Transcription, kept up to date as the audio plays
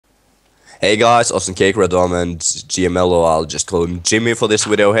Hey guys, Austin Cake, Redom, and GMLO. I'll just call him Jimmy for this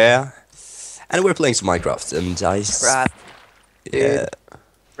video here. And we're playing some Minecraft, and Brad, yeah. dude.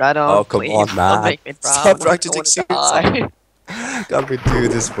 Brad Oh, on, come please on, don't man. make me Stop drown. trying I to don't take want to seriously. die. Can't we do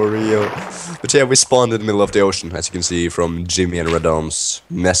this for real? But yeah, we spawned in the middle of the ocean, as you can see from Jimmy and Redom's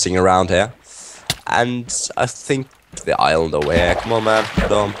messing around here. And I think the island over here. Come on, man.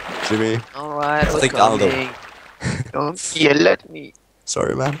 Redom, Jimmy. Alright, I we're think the island over. coming. Don't yell at me.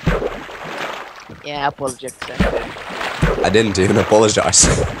 Sorry, man. Yeah, apology accepted. I didn't even apologize.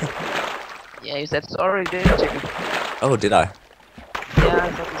 Yeah, you said sorry, didn't you? Oh, did I? Yeah,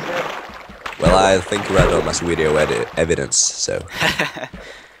 I thought you said. Well, I think Redom has video evidence, so.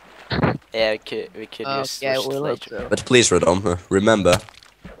 Yeah, we could just Yeah, switch we'll it hope later. so. But please, Redom, remember,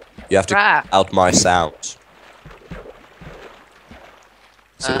 you have to cut out my sound.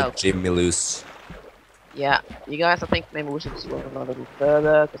 So Okay. Jimmy loose. Yeah, you guys, I think maybe we should swim a little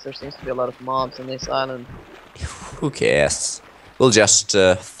further, because there seems to be a lot of mobs on this island. Who cares? We'll just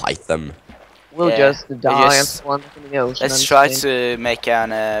fight them. We'll Yeah, just we die and just- spawn in the ocean. Let's and try swim. to make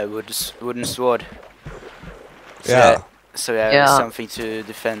an wooden sword. So Yeah. so we have Yeah. something to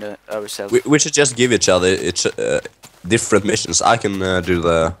defend ourselves. We should just give each other different missions. I can do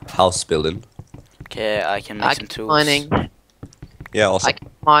the house building. Okay, I can make some tools. Mining. Yeah, also. Like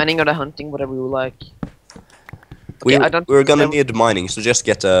mining or the hunting, whatever you like. Okay, I don't We're gonna know- need mining, so just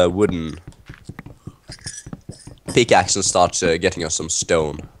get a wooden pickaxe and start getting us some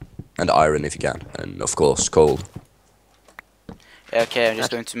stone. And iron if you can. And of course, coal. Yeah, okay, I'm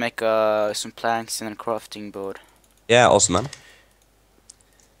just going to make some planks and a crafting board. Yeah, awesome, man.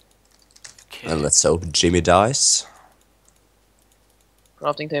 Okay. And let's hope Jimmy dies.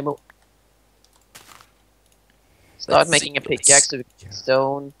 Crafting table. Start Let's making a see. pickaxe with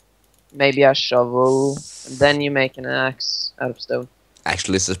stone, maybe a shovel, and then you make an axe out of stone.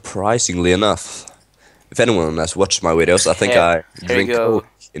 Actually, surprisingly enough, if anyone has watched my videos, I think Here- I here you drink go, coke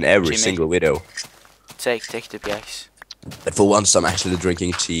in every Jimmy. single video. Take the pickaxe. But for once, I'm actually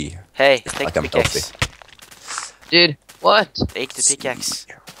drinking tea. Hey, It's take like the I'm pickaxe. Dude, what? Take the pickaxe.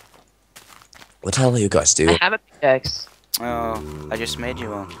 What the hell are you guys I doing? have a pickaxe. Oh, I just made you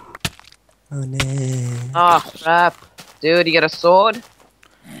one. Oh no. Ah, crap. Dude, you got a sword?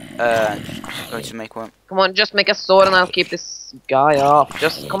 I'm going to make one. Come on, just make a sword and I'll keep this guy off.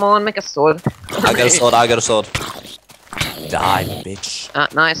 Just, come on, make a sword. I got a sword, I got a sword. Die, bitch. Ah,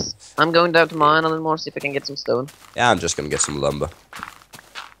 nice. I'm going down to mine a little more, see if I can get some stone. Yeah, I'm just gonna get some lumber.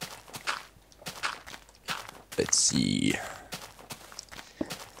 Let's see.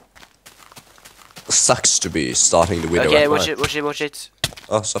 Sucks to be starting the video. Okay, at watch night. it, watch it, watch it.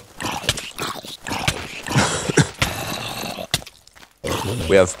 Oh, so.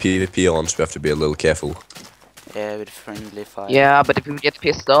 We have PvP on, so we have to be a little careful. Yeah, with friendly fire. Yeah, but if you get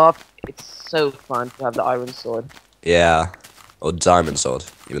pissed off, it's so fun to have the iron sword. Yeah. Or diamond sword,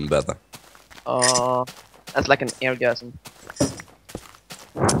 even better. That's like an orgasm.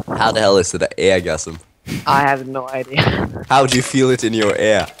 How the hell is it an airgasm? I have no idea. How do you feel it in your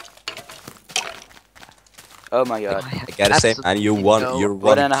air? Oh my god. I gotta say, man, you won. No. You're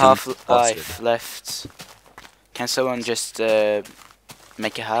One and a half sponsored. life left. Can someone just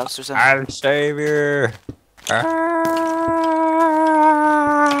make a house or something? I'll save you.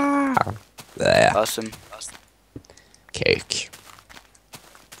 There. Awesome. Cake.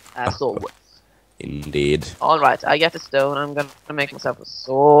 As always. Indeed. Alright, I get the stone. I'm gonna make myself a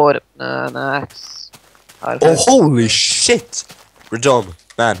sword, an axe. Oh, holy shit! Redom,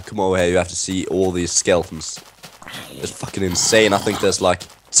 man, come over here. You have to see all these skeletons. It's fucking insane. I think there's like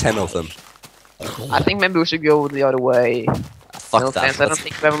 10 of them. I think maybe we should go the other way. Fuck No that. offense, I don't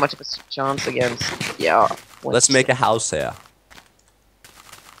think we have much of a chance against. Yeah. Let's make a house here.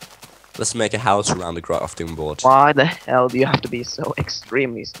 Let's make a house around the crafting board. Why the hell do you have to be so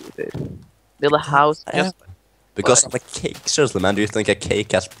extremely stupid? Build a house just. Because I'm a cake. Seriously, man, do you think a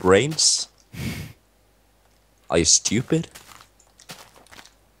cake has brains? Are you stupid?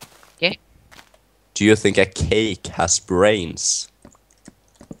 ¿Qué? Do you think a cake has brains?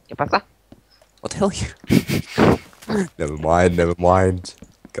 ¿Qué pasa? What the hell you? Never mind, never mind.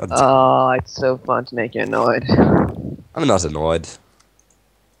 God, Oh, it's so fun to make you annoyed. I'm not annoyed.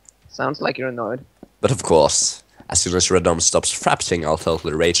 Sounds like you're annoyed. But of course, as soon as Redom stops frapping, I'll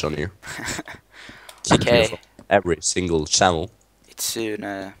totally rage on you. Kick you Okay. from every single channel It's soon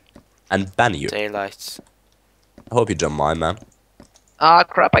and ban you. daylight. I hope you don't mind, man. Ah,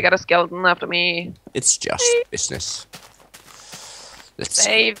 crap, I got a skeleton after me. It's just business. Let's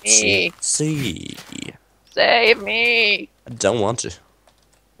Save me. see. Save me. I don't want to.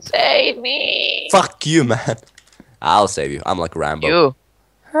 Save me. Fuck you, man. I'll save you. I'm like Rambo. You.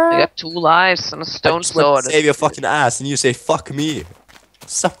 I got 2 lives and a I stone just went to sword. save your fucking ass and you say fuck me.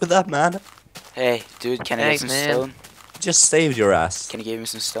 What's up with that, man? Hey, dude, can I get Thanks, some man. stone? Just saved your ass. Can you give me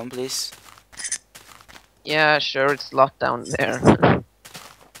some stone, please? Yeah, sure, it's locked down there.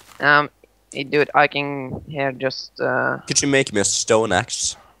 Hey, dude, I can here just Could you make me a stone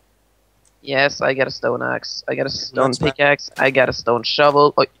axe? yes, I got a stone axe. I got a stone That's nice. pickaxe. I got a stone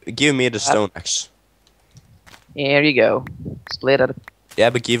shovel. Oh, Give me the stone axe. here you go. Split it. Yeah,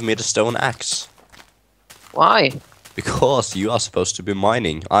 but give me the stone axe. Why? Because you are supposed to be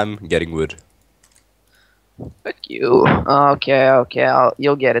mining. I'm getting wood. Fuck you. Okay, okay.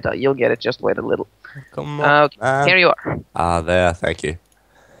 You'll get it. You'll get it. Just wait a little. Come on, Okay, man. here you are. Ah, there, thank you.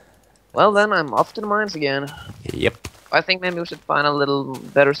 Well then, I'm off to the mines again. Yep. I think maybe we should find a little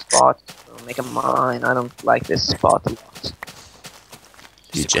better spot to make a mine. I don't like this spot a lot.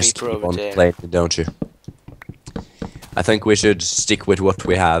 You There's a just creeper keep over on there. playing, don't you? I think we should stick with what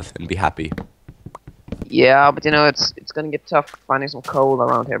we have and be happy. Yeah, but you know, it's gonna get tough finding some coal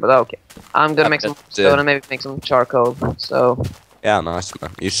around here. But okay, I'm gonna Yeah, make some but, stone and maybe make some charcoal. So Yeah, nice,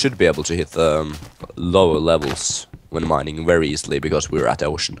 man. You should be able to hit the lower levels when mining very easily because we're at the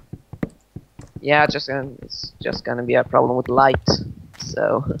ocean. yeah, it's just gonna be a problem with light.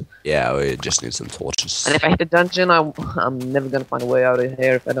 So, Yeah, we just need some torches. and if I hit the dungeon, I'm never gonna find a way out of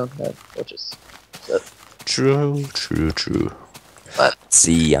here if I don't have torches. So, True, true, true. But-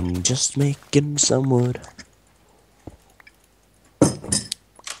 See, I'm just making some wood.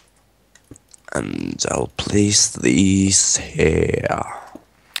 And I'll place these here.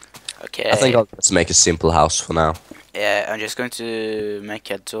 Okay. I think I'll just make a simple house for now. Yeah, I'm just going to make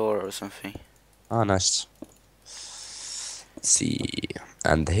a door or something. Ah, nice. Let's see,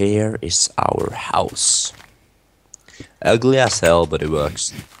 and here is our house. Ugly as hell, but it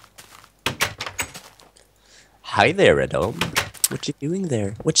works. Hi there, Adam. What you doing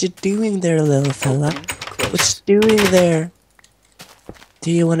there? What you doing there, little fella? Open, What close. you doing there? Do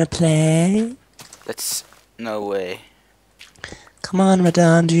you wanna play? That's no way. Come on,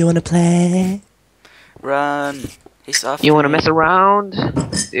 Radon, do you wanna play? Run! He's off. you wanna mess around,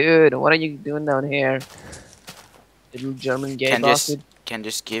 dude? What are you doing down here, little German gay bastard? Can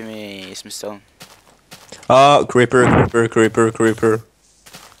just give me some stone. Oh, creeper, creeper, creeper, creeper.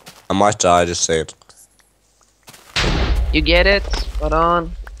 I might die, just say it. You get it?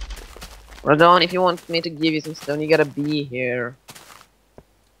 Radon. Radon, if you want me to give you some stone, you gotta be here.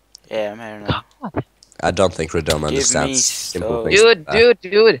 Yeah, I'm here now. I don't think Radon me understands simple stone. things. Dude, like that.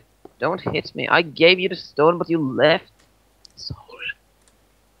 dude. Don't hit me. I gave you the stone, but you left. Soul.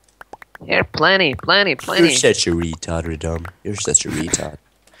 Here, plenty. You're such a retard, Radon. You're such a retard.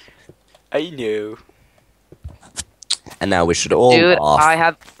 I know. And now we should all Dude, laugh. I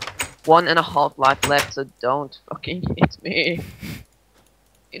have 1.5 life left, so don't fucking hit me.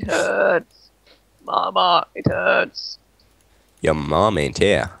 It hurts. Mama, it hurts. Your mom ain't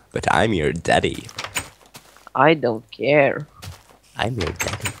here, but I'm your daddy. I don't care. I'm your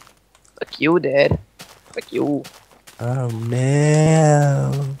daddy. Fuck you, Dad. Fuck you. Oh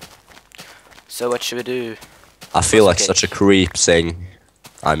no. So what should we do? I feel like Okay. such a creep saying,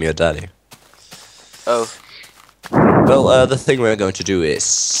 I'm your daddy. Oh, Well, the thing we're going to do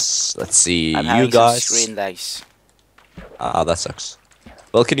is, let's see, I'm you having guys. some screen lags. Ah, that sucks.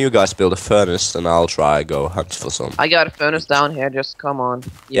 Well, can you guys build a furnace, and I'll try go hunt for some. I got a furnace down here, just come on.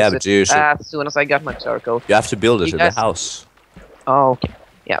 Yeah, Use but it you should. as soon as I got my charcoal. You have to build it You in guys- the house. Oh, okay.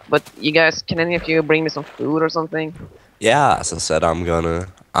 Yeah, but you guys, can any of you bring me some food or something? Yeah, as I said, I'm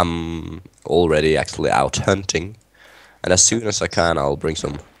already actually out hunting, and as soon as I can, I'll bring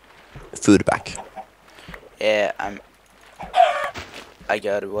some food back. Yeah, I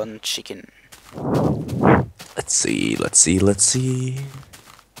got 1 chicken. Let's see, let's see, let's see.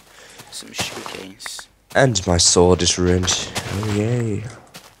 Some sugar canes. And my sword is ruined. Oh yay.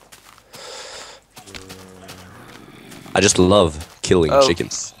 I just love killing Oh.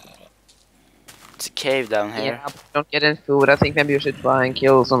 chickens. It's a cave down here. Yeah, but don't get any food. I think maybe you should try and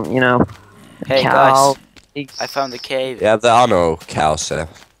kill some, Hey cow, guys, pigs. I found a cave. Yeah, there are no cows there.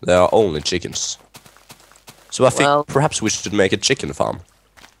 There are only chickens. So I think Well- perhaps we should make a chicken farm.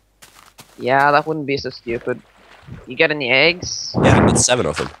 Yeah, that wouldn't be so stupid. You get any eggs? Yeah, I got 7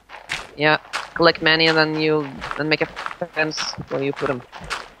 of them. Yeah, collect many and then make a fence where you put them.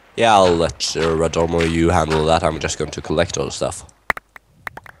 Yeah, I'll let Radomo you handle that. I'm just going to collect all the stuff.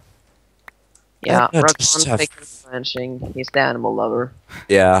 Yeah, I just Radon have- takes ranching. He's the animal lover.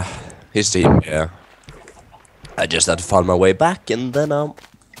 Yeah, his team, yeah. I just had to find my way back and then I'm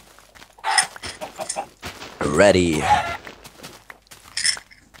ready.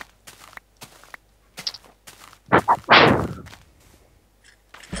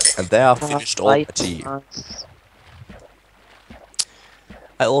 And there I finished all my tea.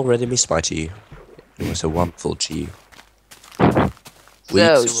 I already missed my tea. It was a wonderful tea. So,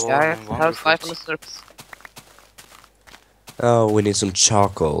 So warm guys, and how's wonderful life on the tea. surface? Oh, we need some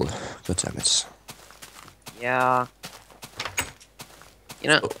charcoal. God damn it. Yeah. You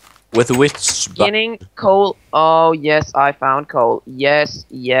know, With which getting coal. Oh, yes, I found coal. Yes,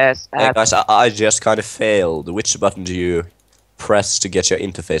 yes. Hey guys, I just kind of failed. Which button do you press to get your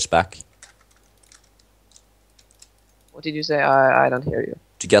interface back? What did you say? I don't hear you.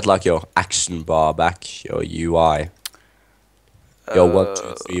 To get like your action bar back, your UI. Your 1,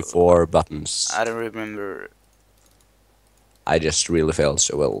 2, 3, 4 buttons. I don't remember. I just really failed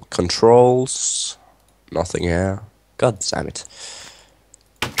so well. Controls. Nothing here. God damn it.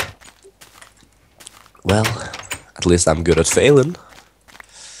 Well, at least I'm good at failing.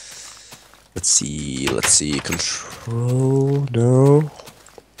 Let's see. Control, no.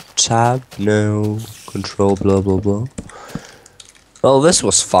 Tab, no. Control, blah, blah, blah. Well, this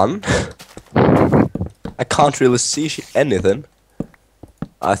was fun. I can't really see anything.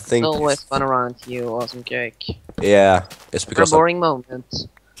 I think... It's always fun around you, awesome cake. Yeah, it's For a because boring moment.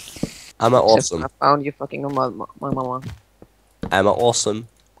 I'm an Except awesome... I found you fucking on my mama. I'm an awesome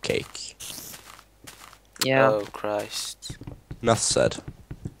cake. Yeah. Oh Christ. Enough said.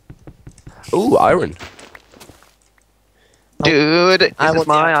 Ooh, iron. Dude, this I is want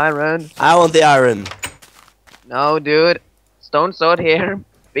my the iron. I want the iron. No, dude. Stone sword here.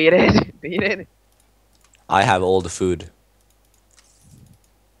 Beat it. Beat it. I have all the food.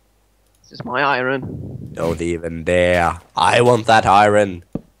 This is my iron. Don't even dare. I want that iron.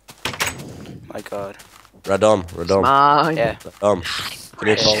 My God. Radom, It's Radom, mine. Yeah. Radom. Can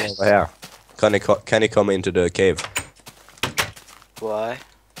you come over here? Can you come into the cave? Why?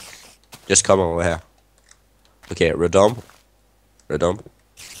 Just come over here. Okay, Radom. Radom.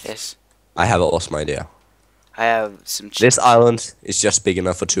 Yes. I have an awesome idea. I have some This island is just big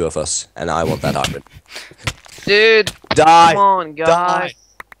enough for 2 of us, and I want that iron. Dude, Die! come on, guys.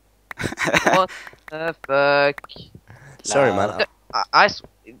 What the fuck? Sorry, Nah. man.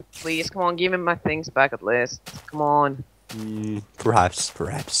 Please, come on, give me my things back at least. Come on. Perhaps.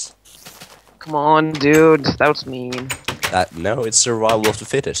 Come on, dude. That was mean. No, it's survival of the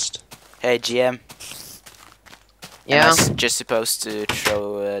fittest. Hey GM. Yeah. Am I just supposed to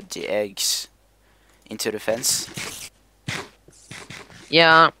throw the eggs into the fence?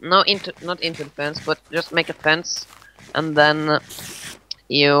 Yeah, not into the fence, but just make a fence, and then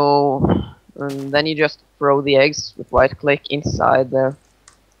you just throw the eggs with right click inside there,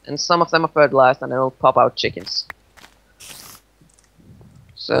 and some of them are fertilized, and it'll pop out chickens.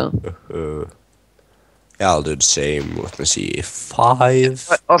 So Yeah, I'll do the same. Let me see.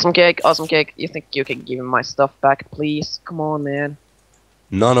 5. awesome cake. You think you can give me my stuff back, please? Come on, man.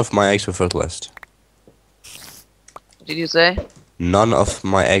 None of my eggs were fertilized. What did you say? None of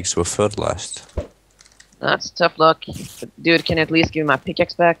my eggs were fertilized. That's tough luck. But dude, can you at least give me my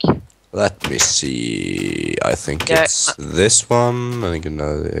pickaxe back? Let me see. I think Yeah, it's this one. I think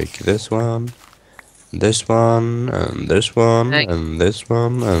like this one, and this one, and this one, Hey. and this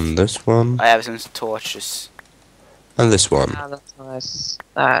one, and this one, I have some torches. and this one. Ah, that's nice.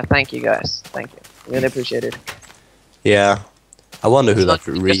 Thank you guys. Thank you. Really appreciate it. Yeah. I wonder who It's that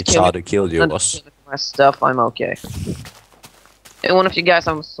not- just kill retard me. who killed you Not was. kill me for my stuff, I'm okay. And one of you guys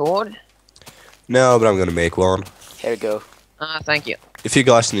have a sword? No, but I'm gonna make one. Here we go. Thank you. If you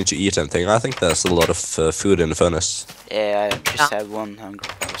guys need to eat anything, I think there's a lot of food in the furnace. Yeah, I just Yeah. have one hunger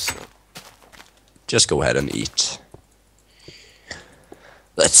bar, so. Just go ahead and eat.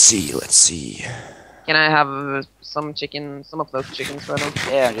 Let's see. Can I have some chicken, some of those chickens right now?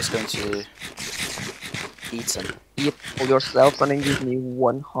 Yeah, I'm just going to eat some. Eat for yourselves and then give me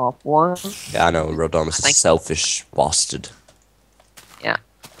one half one. Yeah, I know, Rodon is a Thank- selfish bastard.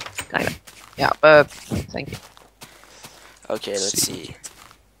 Kind of. Yeah, but thank you. Okay, let's See. see.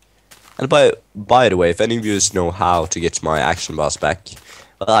 And by the way, if any of you know how to get my action bars back,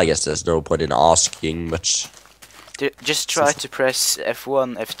 well, I guess there's no point in asking, but Just try to press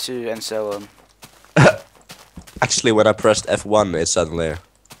F1, F2, and so on. actually when I pressed F1, it suddenly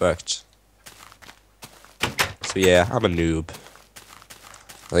worked. So yeah, I'm a noob.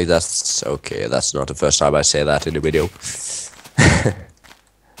 I think that's okay. That's not the first time I say that in a video.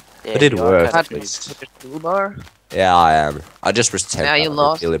 Yeah, It did you are work. kind Had of to pleased. put your toolbar. Yeah, I am. I just pretend. Yeah, you I'm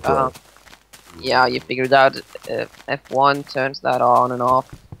lost. Really pro. Yeah, you figured out F1 turns that on and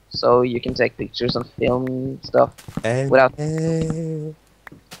off, so you can take pictures and film stuff. without-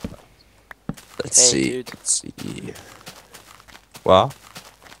 Let's Hey, see. dude. Let's see. What?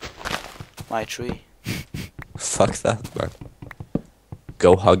 My tree. Fuck that, man.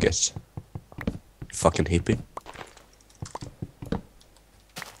 Go hug it. Fucking hippie.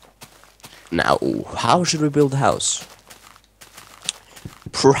 Now, how should we build a house?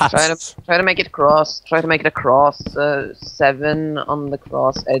 Perhaps. Try to make it cross. Try to make it a cross. 7 on the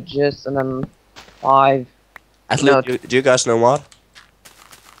cross edges, and then 5. Actually, do you guys know what?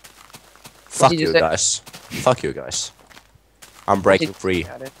 Fuck did you you say? guys. Fuck you guys. I'm breaking free.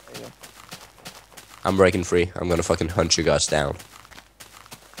 I'm breaking free. I'm gonna fucking hunt you guys down.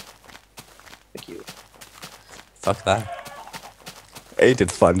 Fuck you. Fuck that. Ain't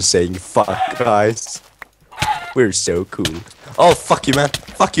it fun saying fuck, guys? We're so cool. Oh, fuck you, man.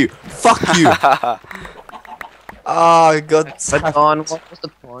 Fuck you. Fuck you. Oh, God. Radon, what was the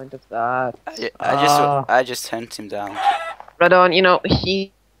point of that? I just hunt him down. Radon, you know,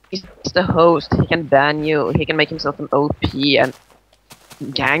 he's the host. He can ban you. He can make himself an OP and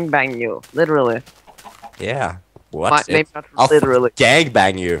gangbang you. Literally. Yeah. What? Maybe not I'll literally.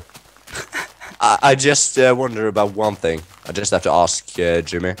 gangbang you. I just wonder about one thing. I just have to ask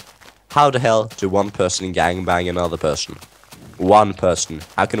Jimmy. How the hell do one person gangbang another person? One person.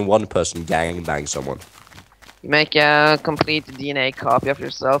 How can one person gangbang someone? You make a complete DNA copy of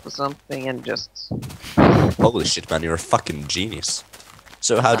yourself or something and just... Holy shit, man, you're a fucking genius.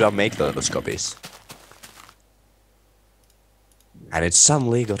 So how do I make those copies? And it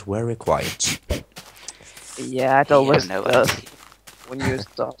suddenly got very quiet. Yeah, it always no does. idea. When you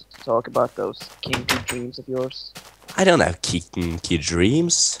start to talk about those kinky dreams of yours. I don't have kinky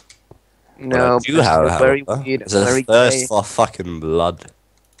dreams. No, but I do but have, it's very however, weird, there's a very thirst gay. for fucking blood.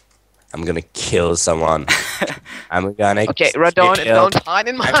 I'm gonna kill someone. I'm gonna Okay, Radon, kill. don't hide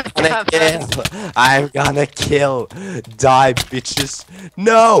in my I'm gonna cabin. kill. I'm gonna kill. Die, bitches.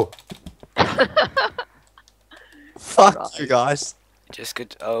 No! Fuck Right. you guys. Just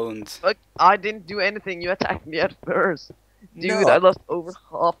got owned. Look, I didn't do anything. You attacked me at first. Dude, No. I lost over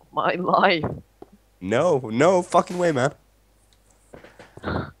half my life. No fucking way, man.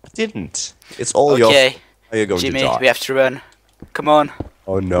 I didn't. It's all your Okay, fault. You're going Jimmy, to die. we have to run. Come on.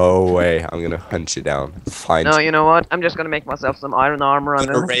 Oh no way! I'm gonna hunt you down. Find No, you. you know what? I'm just gonna make myself some iron armor I'm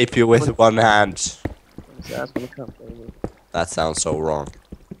and gonna rape you with one hand. that's gonna come for me. That sounds so wrong.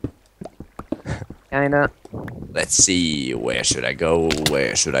 Kinda. Let's see. Where should I go?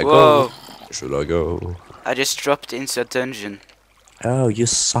 Where should I Whoa. go? Where should I go? I just dropped into a dungeon. Oh, you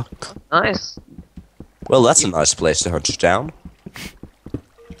suck. Nice. Well, that's a nice place to hunt you down.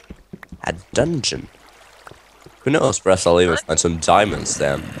 A dungeon. Who knows? Perhaps I'll even find some diamonds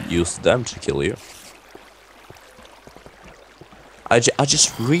then. Use them to kill you. I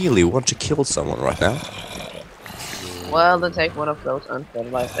just really want to kill someone right now. Well, then take one of those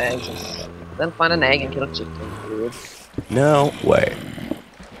unfertilized eggs. And then find an egg and kill a chicken, dude. No way.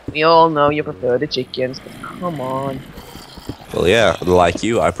 We all know you prefer the chickens, but come on. Well, yeah, like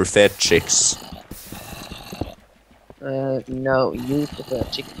you, I prefer chicks. No, you prefer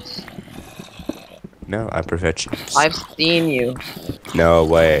chickens. No, I prefer chicks. I've seen you. No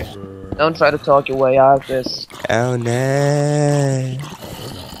way. Don't try to talk your way out of this. Oh no.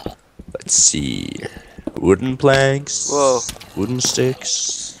 Let's see. Wooden planks. Whoa. Wooden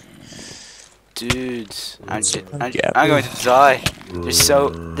sticks. Dude, I'm Yeah. going to die.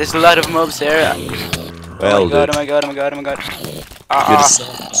 There's a lot of mobs here. Well, Oh my god, dude, oh my god, oh my god, oh my god. you're Ah, the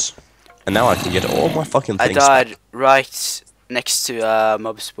sucks. And now I can get all my fucking I things. died right next to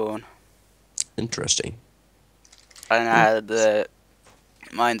mob spawn. Interesting. And I had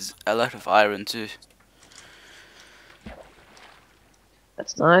mine's a lot of iron too.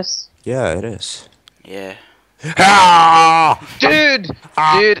 That's nice. Yeah, it is. Yeah. Dude!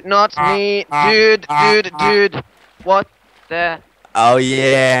 Dude, not me. Dude. What the... Oh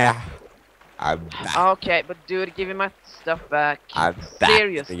yeah. I'm back. Okay, but dude, give me my stuff back. I'm back in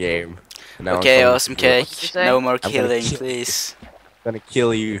Seriously. the game. Now I'm Okay, coming awesome to you. cake. What did you say? No more gonna killing, kill- please. I'm gonna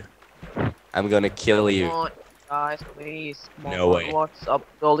kill you. I'm gonna kill you. Come on, guys, please. Come No on, way. What's up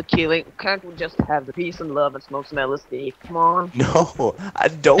with all the killing? Can't we just have the peace and love and smoke some LSD? Come on. No, I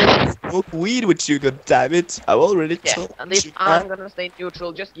don't want to smoke weed with you, goddammit. I've already Yeah, told at least you, I'm man. gonna stay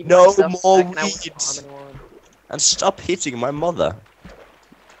neutral. Just give me No my stuff more back and I won't weed. harm anyone. And stop hitting my mother.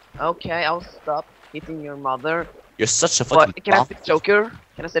 Okay, I'll stop hitting your mother. You're such a fucking What? Can I bastard. say choker?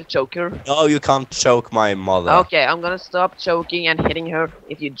 Can I say choker? No, you can't choke my mother. Okay, I'm gonna stop choking and hitting her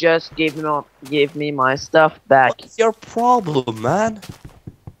if you just give me my stuff back. What's your problem, man?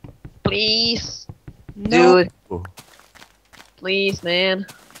 Please. No. Dude. Please, man.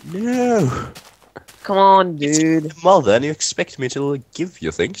 No. Come on, It's dude. your mother, and you expect me to give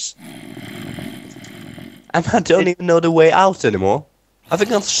you things? And I don't even know the way out anymore. I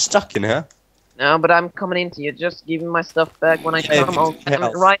think I'm stuck in here. No, but I'm coming into you. Just give me my stuff back when I Yeah, come. yeah,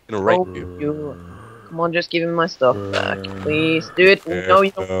 I'm right gonna rape over you. you. Come on, just give me my stuff back, please, dude. No, you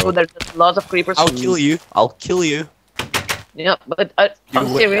don't. There's lots of creepers. I'll kill you. I'll kill you. Yeah, but I'm You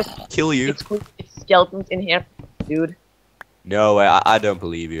will. serious. Kill you. It's skeletons in here, dude. No way. I don't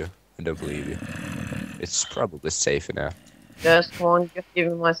believe you. I don't believe you. It's probably safe now. Just come on, just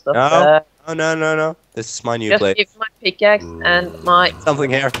give me my stuff No. back. Oh no no no. This is my new Just place. give me my pickaxe and my. Something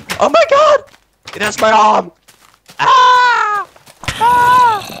here. Oh my god! It has my arm! Ah!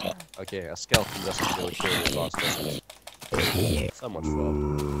 Ah! Okay, a skeleton doesn't really kill this boss, does it? So much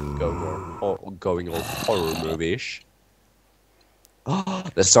fun. Going all horror movie-ish. Oh,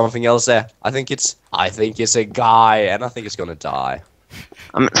 there's something else there. I think it's a guy, and I think it's gonna die.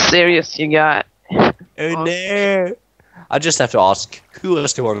 I'm serious, you got. Oh no! I just have to ask, who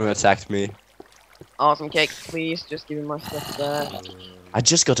was the one who attacked me? Awesome cake, please just give me my stuff back. I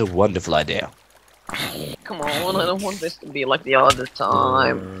just got a wonderful idea. Come on, I don't want this to be like the other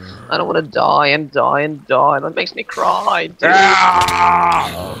time. I don't want to die and die and die. That makes me cry, dude.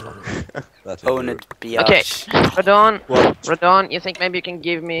 That's Own it, biatch. Okay, Radon, What? Radon, you think maybe you can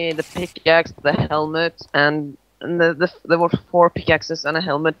give me the pickaxe, the helmet, and there were 4 pickaxes and a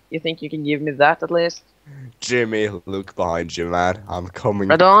helmet. You think you can give me that at least? Jimmy, look behind you, man. I'm coming.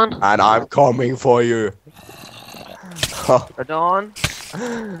 Radon, And I'm coming for you. Radon,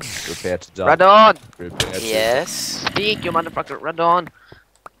 Prepare to die. Radon. Prepare to Yes. Speak, you motherfucker, Radon.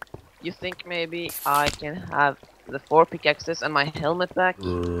 You think maybe I can have the 4 pickaxes and my helmet back?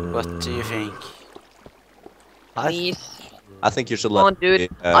 What do you think? Please. I think you should Come on, let dude. me,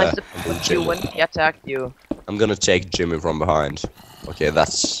 I handle support you Jimmy. when he attacked you. I'm gonna take Jimmy from behind. Okay,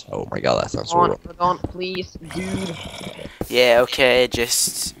 that's... Oh my god, that sounds Come on, wrong. Radon, please, dude. Yeah, okay,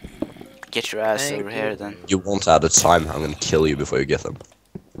 just get your ass Thank over you. here then. You won't have the time. I'm gonna kill you before you get them.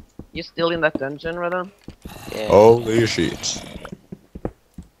 You still in that dungeon, Radon? Yeah. Holy shit.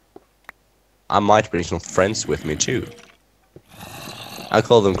 I might bring some friends with me too. I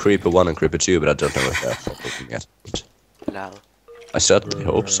call them Creeper 1 and Creeper 2, but I don't know if they're looking at it. Lol. I certainly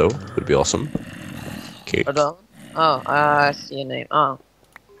hope so. Would be awesome. Okay. Radon? Oh, I see your name. Oh.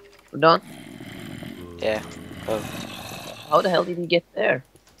 Radon? Yeah. Oh, How the hell did you get there?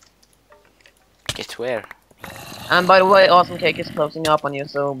 get where? And by the way, Awesome Cake is closing up on you,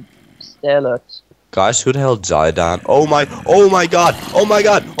 so stay alert. Guys, who the hell died down? Oh my god! Oh my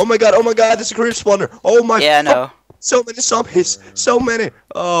god! Oh my god! Oh my god! There's a creep spawner! Oh my! Yeah, I know. So many zombies! So many!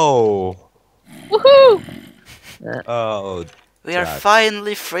 Oh! Woohoo! Oh! We are God.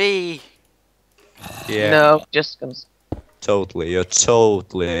 finally free. Yeah. No, just gonna. Totally. You're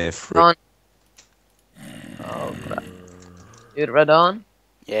totally free. Radon. Oh crap. Dude, Radon?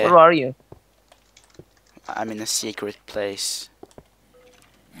 Yeah, Where are you? I'm in a secret place.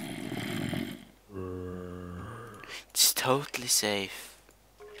 It's totally safe.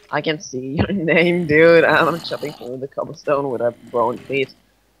 I can see your name, dude. I'm chopping through the cobblestone with a bone feet.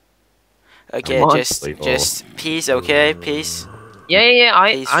 Okay, Come on. just peace, okay? Peace. Yeah,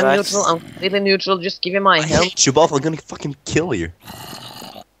 Peace, I'm right? neutral. I'm completely neutral. Just give me my I help. hate you both. I'm gonna fucking kill you.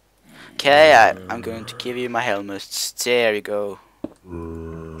 Okay, I'm going to give you my helmet. There you go.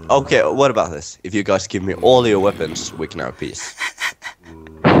 Okay, what about this? If you guys give me all your weapons, we can have peace.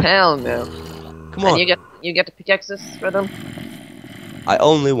 Hell no. Come And on. you get the pickaxes, Radon? I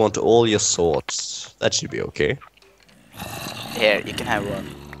only want all your swords. That should be okay. Here, you can have one.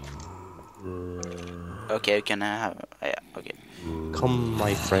 Okay, you can have. Yeah, okay. Come,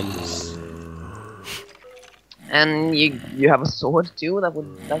 my friends. And you have a sword too. That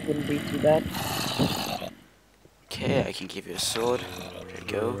wouldn't be too bad. Okay, I can give you a sword. There you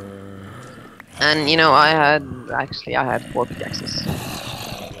go. And you know, I had 4 pickaxes.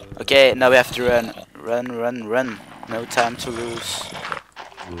 Okay, now we have to run. Run. No time to lose.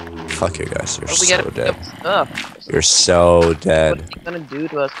 Fuck you guys, you're But we so gotta pick dead. up stuff. You're so What dead. are you gonna do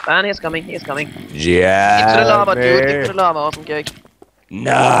to us? Man, he's coming. Yeah. Into the lava, dude. Into the lava, Awesome Cake.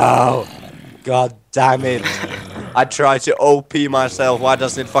 No! God damn it. I tried to OP myself, why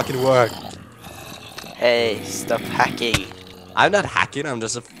doesn't it fucking work? Hey, stop hacking. I'm not hacking, I'm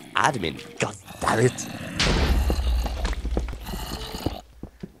just an admin. God damn it.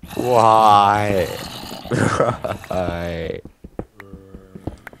 Why? Why?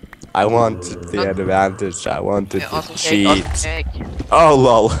 I wanted the advantage, I wanted Yeah, the Awesome Cake. Awesome cheat. Cake. Oh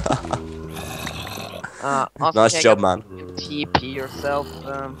lol. Awesome Nice Cake, job, man. You TP yourself.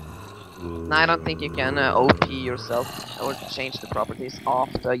 No, I don't think you can OP yourself or change the properties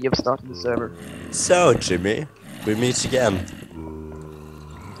after you've started the server. So, Jimmy, we meet again.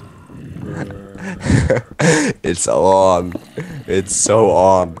 It's on. It's so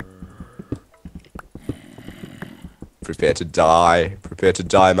on. Prepare to die. Prepare to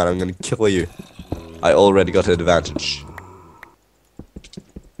die, man. I'm gonna kill you. I already got an advantage.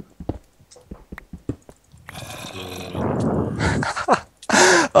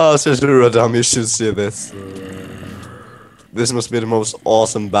 Oh, such a Radam, you should see this. This must be the most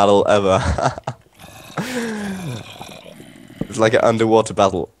awesome battle ever. It's like an underwater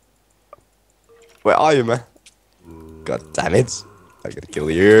battle. Where are you, man? God damn it. I'm gonna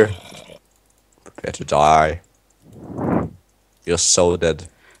kill you. Prepare to die. You're so dead.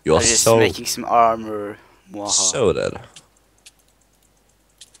 You're I'm just so, making some armor. Mwaha. so dead.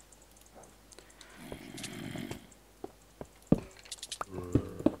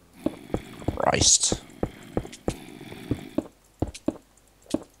 Christ.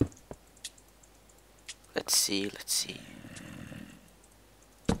 Let's see, let's see.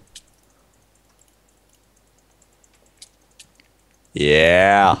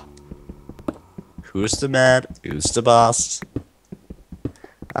 Yeah. Who's the man? Who's the boss?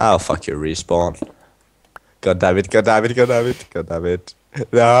 Oh, fuck your respawn. God damn it, god damn it, god damn it, god damn it.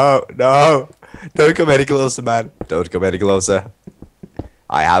 No, no. Don't come any closer, man. Don't come any closer.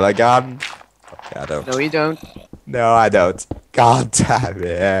 I have a gun. Okay, I don't. No, you don't. No, I don't. God damn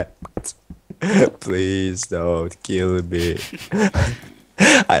it. Please don't kill me.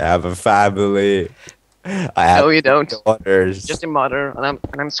 I have a family. I have No, you don't. daughters. Just your mother, and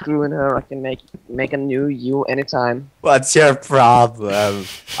I'm screwing her. I can make a new you anytime. What's your problem?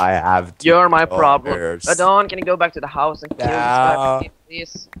 I have two You're my problem. daughters. Radon, can you go back to the house and kill this guy,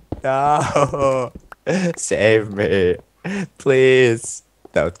 please? No. Save me. Please.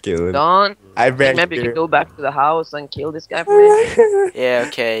 Don't kill him. Radon, I beg maybe you you. can go back to the house and kill this guy for me. Yeah,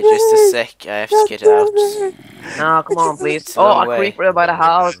 okay, just a sec. I have to get out. No, come on, please. It's a Oh, long a way. creeper by the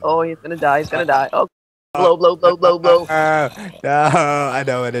house. Oh, he's gonna die. He's gonna die. Oh, blow, blow, blow, blow, blow. No, I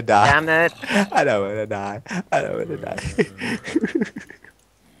don't want to die. Damn it. I don't want to die. I don't want to die.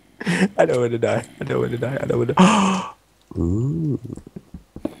 I don't want to die. I don't want to die. I don't want to die. Ooh.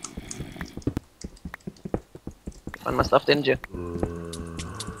 Found my stuff, didn't you?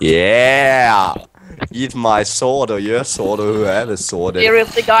 Yeah. Eat my sword or your sword or whoever's sword it is.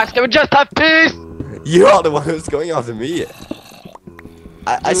 Seriously, guys, can we just have peace? You're the one who's going after me.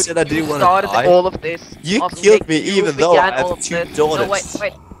 I Dude, said I didn't you want to started die. all of this. You Awesome, killed Nick, me you even though I began all have of two this. daughters.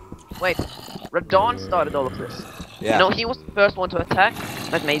 No, wait. Radon started all of this. Yeah. You know, he was the first one to attack.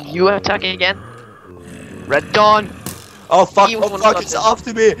 That made you attack again. Radon! Oh fuck, He was oh one fuck, of he's them.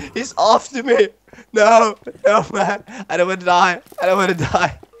 after me! He's after me! No, no man, I don't want to die, I don't want to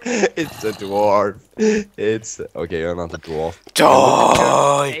die. It's a dwarf. It's, okay, you're not a dwarf.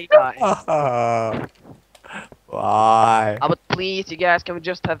 Die! Hey, guys. Why? Oh, but please, you guys, can we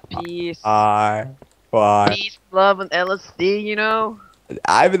just have peace? Why? Why? Peace, love, and LSD, you know?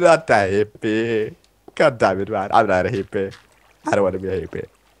 I'm not a hippie. God damn it, man, I'm not a hippie. I don't want to be a hippie.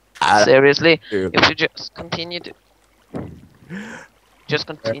 Seriously, Dude. if you just continue to... Just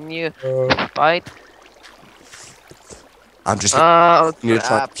continue to fight. I'm just Oh, you're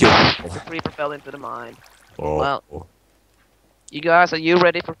trying crap. to kill The creeper fell into the mine. Oh. Well. You guys, are you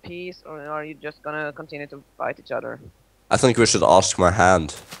ready for peace, or are you just gonna continue to fight each other? I think we should ask my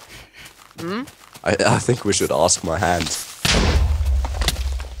hand. Hmm? I think we should ask my hand.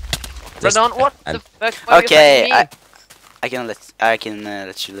 Radon, what the and- fuck? Why are you Okay, attacking me? I can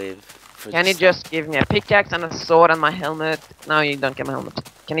let you live. For Can you this time. just give me a pickaxe and a sword and my helmet? No, you don't get my helmet.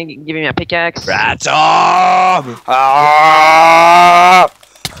 Can you give me a pickaxe? Ratom! Ah!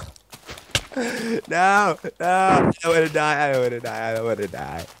 No, no, I don't wanna die, I don't wanna die, I don't wanna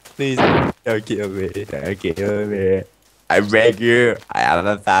die. Please, don't kill me, don't kill me. I beg you, I have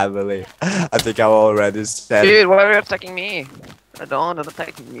a family. I think I'm already said. Dude, why are you attacking me? Radon, don't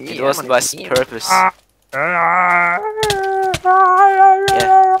attack me. It was I'm on by your team. purpose.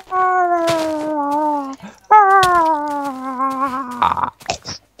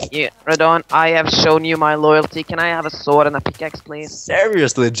 Yeah, Radon, I have shown you my loyalty. Can I have a sword and a pickaxe, please?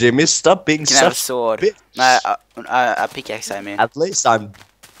 Seriously, Jimmy, stop being You can have a such sword. bitch. No, a pickaxe, I mean. At least I'm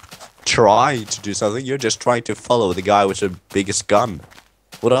trying to do something. You're just trying to follow the guy with the biggest gun.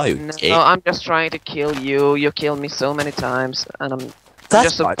 What are you? No, gay? I'm just trying to kill you. You killed me so many times, and I'm That's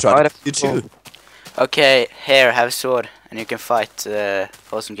just so why I tried tired to of kill you too. Okay, here, have a sword, and you can fight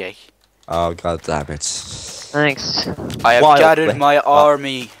Awesome Cake. Oh god damn it! Thanks. I have Wild gathered West. my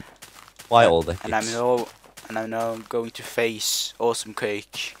army, Why all the and I'm now going to face Awesome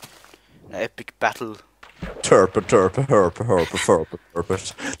Cake. An epic battle. Turpa turpa herpa herpa herpa herpa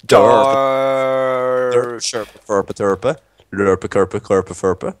derp Dar- sherpa ferpa turpa derpa kerpa kerpa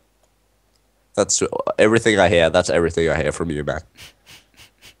ferpa. That's everything I hear. That's everything I hear from you, man.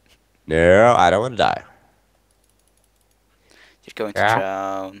 No, I don't want to die. You're going to Yeah.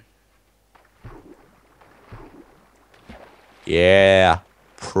 drown. Yeah.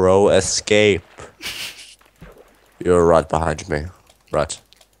 Pro escape. You're right behind me. Right.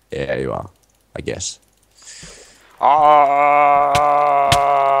 Yeah, you are. I guess.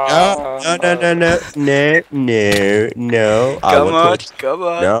 No, no, no, no, no, no, no, no. I Come want on, to. come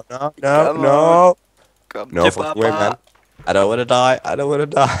on, No, no, no, come on. no. Come No to fucking way, man. Papa. I don't wanna die. I don't wanna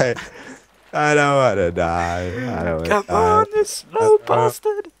die. I don't wanna die. I don't wanna Come die. on, you slow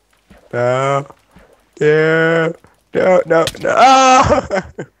bastard. No. Yeah. No, no, no.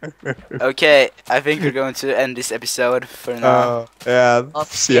 Okay, I think we're going to end this episode for now. Yeah. Okay,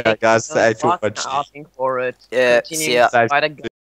 See ya, guys. Thanks for fuck watching. asking for it. Yeah, Continue see ya. to fight a